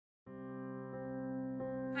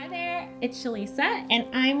there, it's Shalisa, and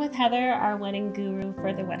I'm with Heather, our wedding guru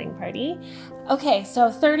for the wedding party. Okay,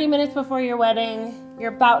 so 30 minutes before your wedding,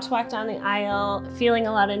 you're about to walk down the aisle, feeling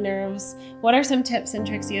a lot of nerves. What are some tips and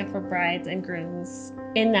tricks you have for brides and grooms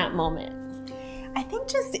in that moment? I think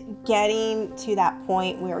just getting to that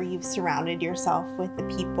point where you've surrounded yourself with the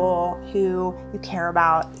people who you care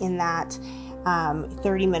about in that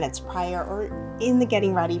 30 minutes prior or in the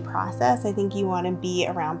getting ready process. I think you want to be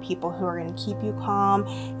around people who are going to keep you calm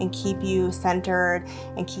and keep you centered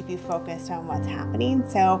and keep you focused on what's happening.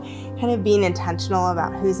 So kind of being intentional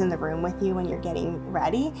about who's in the room with you when you're getting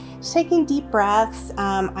ready. Just taking deep breaths.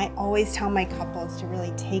 I always tell my couples to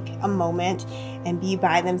really take a moment and be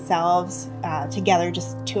by themselves together,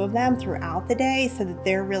 just two of them throughout the day, so that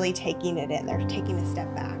they're really taking it in. They're taking a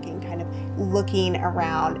step back and kind of looking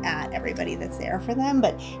around at everybody that's there for them,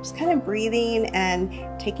 but just kind of breathing and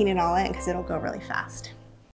taking it all in, because it'll go really fast.